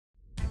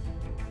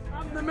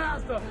I'm the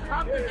master.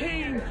 I'm the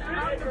king.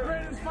 I'm the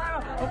greatest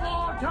fighter of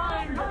all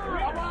time.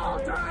 Of all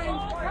time.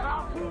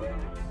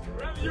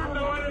 Whether you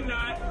know it or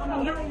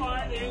not, your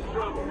mind is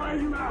trouble. I'm gonna wear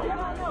you out.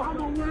 I'm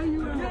gonna wear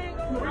you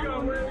out. We're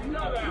gonna wear each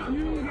other out.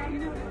 You ain't got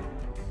enough.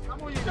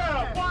 Shut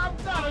up, boy, I'm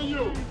telling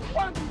you.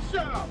 Why don't you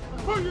shut up?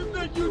 Who you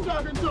think you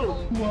talking to?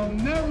 You will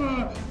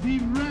never be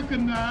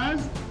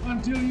recognized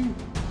until you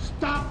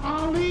stop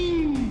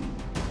Ali.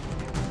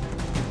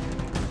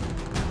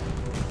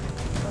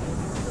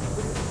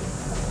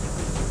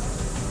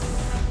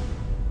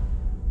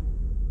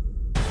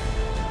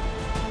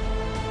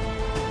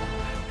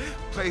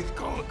 Place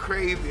going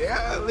crazy.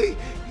 Ali,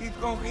 he's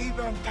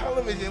on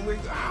television.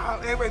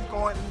 Everybody's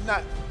going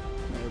nuts.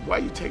 Man, why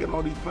you taking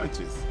all these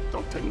punches?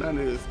 Don't take none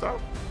of this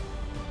stuff.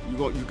 You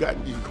gonna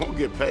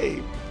get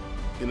paid,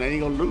 and I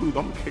ain't gonna lose.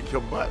 I'm gonna kick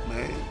your butt,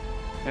 man.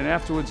 And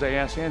afterwards, I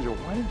asked Andrew,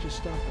 why didn't you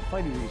stop the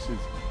fight? He said,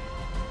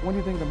 what do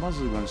you think the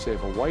Muslims are going to say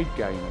if a white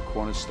guy in the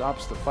corner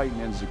stops the fight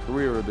and ends the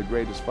career of the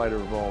greatest fighter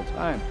of all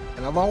time?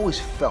 And I've always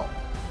felt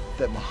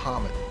that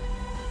Muhammad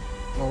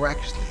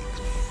miraculously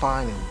could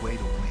find a way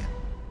to win.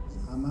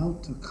 I'm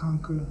out to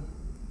conquer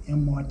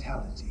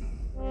immortality.